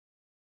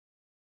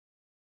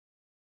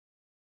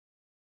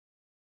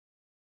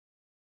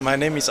My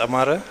name is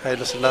Amare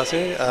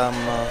Haileselassie.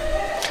 I'm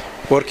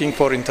working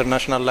for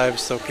International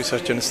Livestock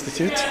Research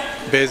Institute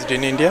based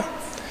in India.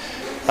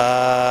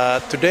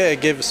 Today I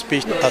gave a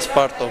speech as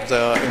part of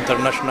the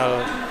International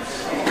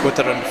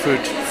Water and Food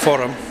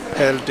Forum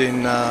held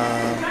in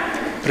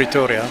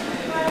Pretoria,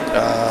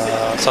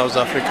 South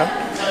Africa.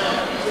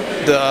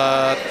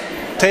 The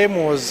theme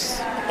was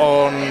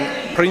on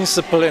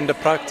principle and the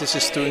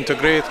practices to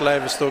integrate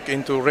livestock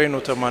into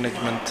rainwater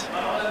management.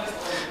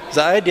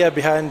 The idea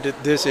behind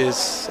this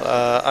is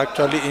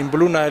actually in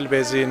Blue Nile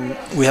Basin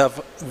we have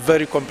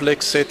very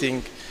complex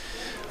setting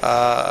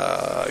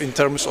in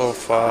terms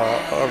of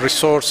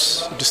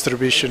resource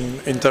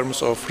distribution, in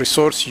terms of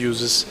resource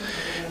uses,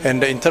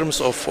 and in terms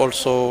of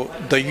also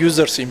the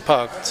user's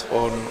impact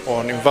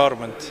on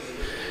environment.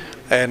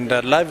 And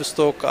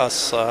livestock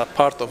as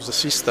part of the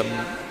system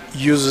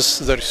uses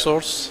the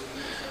resource,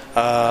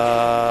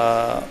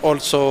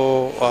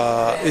 also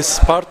is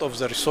part of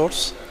the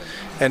resource,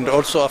 and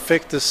also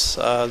affects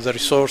the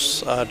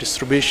resource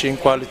distribution,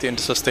 quality, and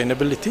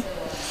sustainability.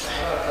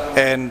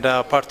 And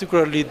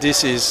particularly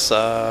this is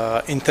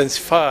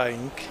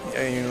intensifying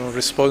in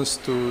response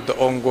to the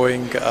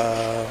ongoing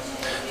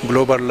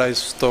global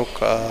livestock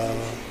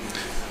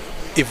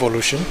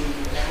evolution.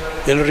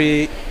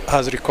 ILRI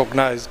has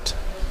recognized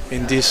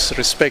in this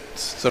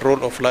respect the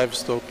role of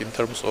livestock in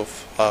terms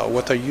of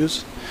water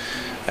use,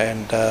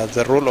 and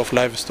the role of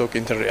livestock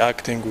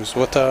interacting with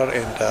water,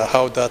 and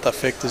how that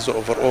affects the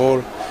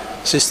overall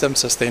system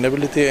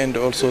sustainability and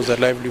also the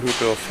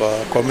livelihood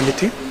of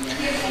community.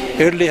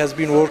 ILRI has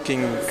been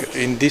working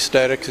in this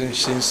direction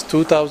since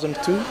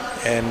 2002,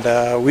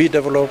 and we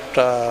developed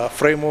a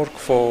framework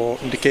for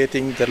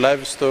indicating the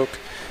livestock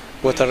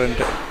water and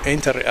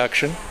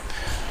interaction.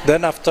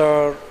 Then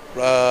after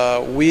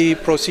we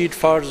proceed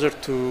further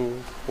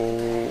to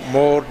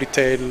more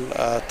detailed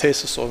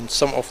tests on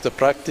some of the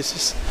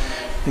practices.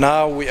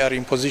 Now we are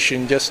in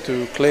position just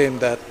to claim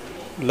that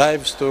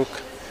livestock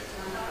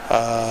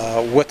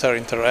water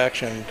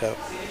interaction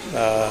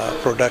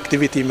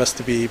productivity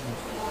must be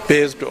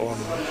based on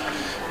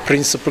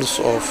principles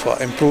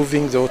of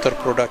improving the water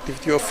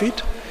productivity of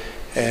feed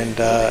and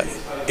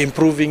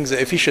improving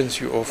the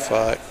efficiency of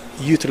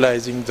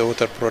utilizing the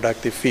water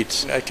productive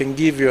feeds. I can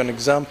give you an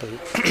example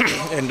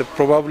and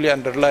probably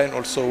underline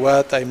also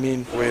what I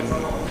mean when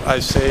I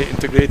say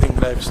integrating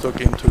livestock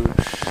into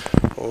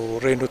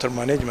rainwater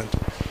management.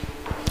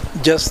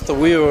 Just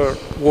we were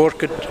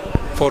working,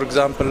 for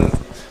example,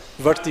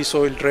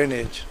 verti-soil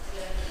drainage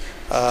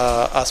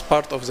as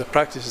part of the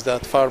practice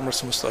that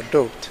farmers must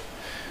adopt.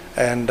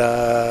 And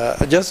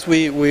just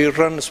we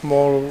run a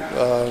small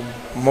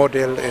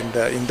model, and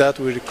in that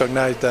we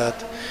recognize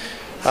that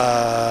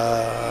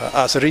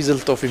as a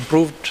result of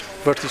improved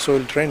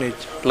verti-soil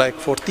drainage, like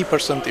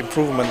 40%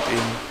 improvement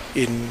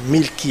in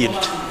milk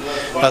yield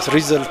as a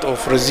result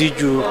of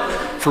residue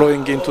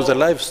flowing into the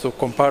livestock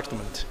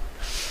compartment.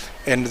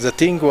 And the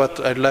thing what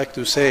I'd like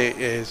to say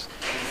is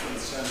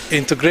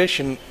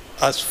integration,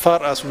 as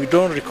far as we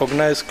don't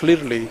recognize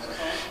clearly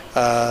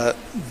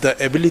the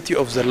ability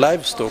of the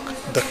livestock,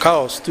 the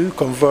cows, to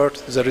convert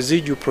the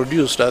residue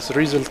produced as a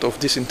result of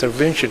this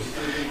intervention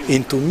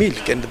into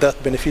milk, and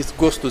that benefit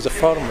goes to the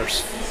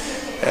farmers.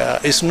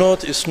 It's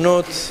not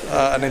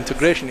an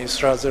integration,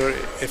 it's rather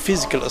a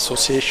physical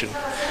association.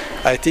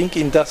 I think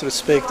in that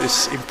respect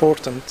it's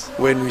important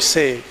when we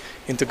say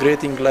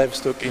integrating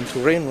livestock into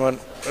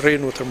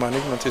rainwater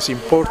management. It's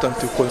important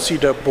to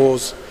consider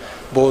both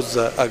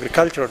the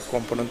agricultural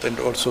component and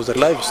also the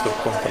livestock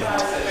component.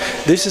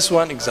 This is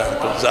one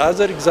example. The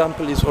other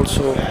example is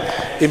also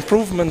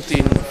improvement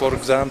in, for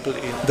example,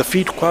 in the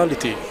feed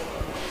quality.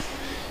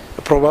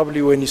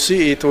 Probably when you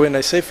see it, when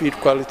I say feed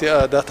quality,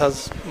 that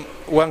has,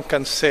 one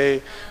can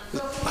say,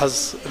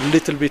 has a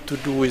little bit to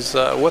do with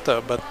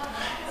water, but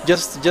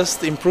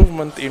just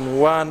improvement in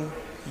one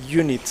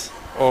unit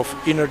of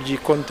energy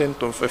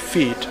content of a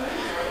feed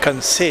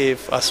can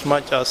save as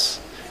much as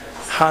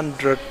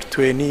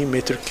 120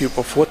 meter cube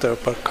of water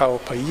per cow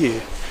per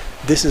year.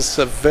 This is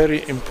a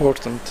very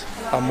important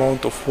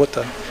amount of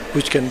water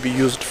which can be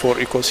used for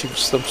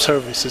ecosystem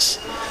services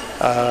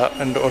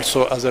and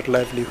also other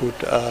livelihood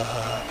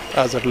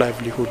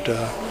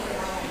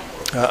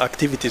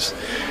activities.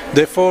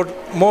 Therefore,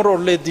 more or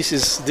less,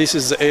 this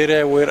is the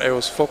area where I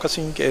was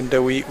focusing, and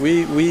we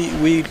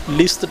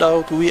listed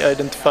out, we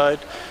identified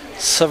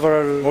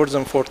several, more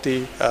than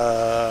 40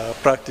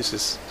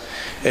 practices,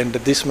 and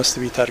this must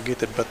be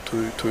targeted, but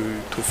to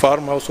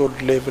farm household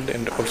level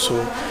and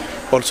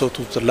also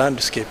to the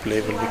landscape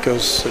level,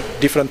 because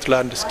different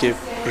landscape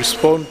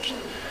respond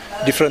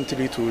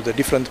differently to the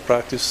different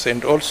practices,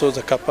 and also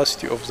the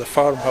capacity of the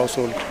farm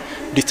household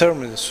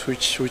determines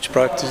which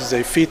practice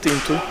they fit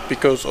into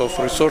because of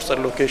resource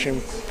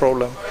allocation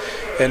problem,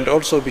 and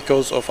also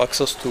because of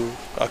access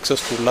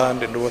to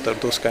land and water,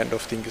 those kind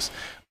of things.